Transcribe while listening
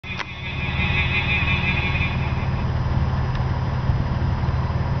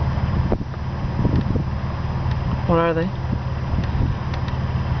What are they?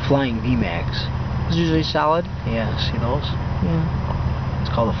 Flying VMAX. It's usually solid. Yeah, see those? Yeah. It's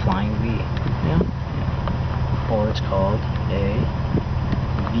called a Flying V. Yeah. Or it's called a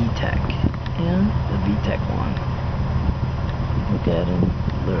VTEC. Yeah. The VTEC one. Look at them.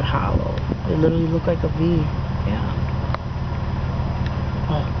 They're hollow. They literally look like a V. Yeah.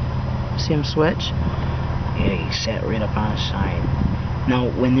 Oh. See him switch? Yeah, he sat right up on his sign.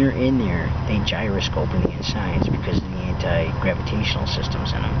 Now, when they're in there, they gyroscope in the signs because of the anti-gravitational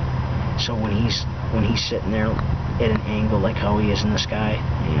systems in them. So when he's sitting there at an angle like how he is in the sky,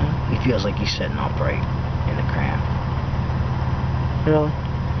 yeah, he feels like he's sitting upright in the craft. Really?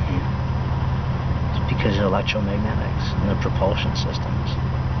 Yeah. It's because of electromagnetics and the propulsion systems,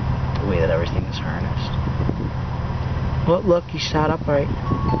 the way that everything is harnessed. Well, look, he sat upright.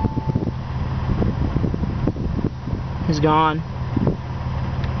 He's gone.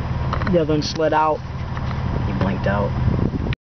 The other one slid out. He blinked out.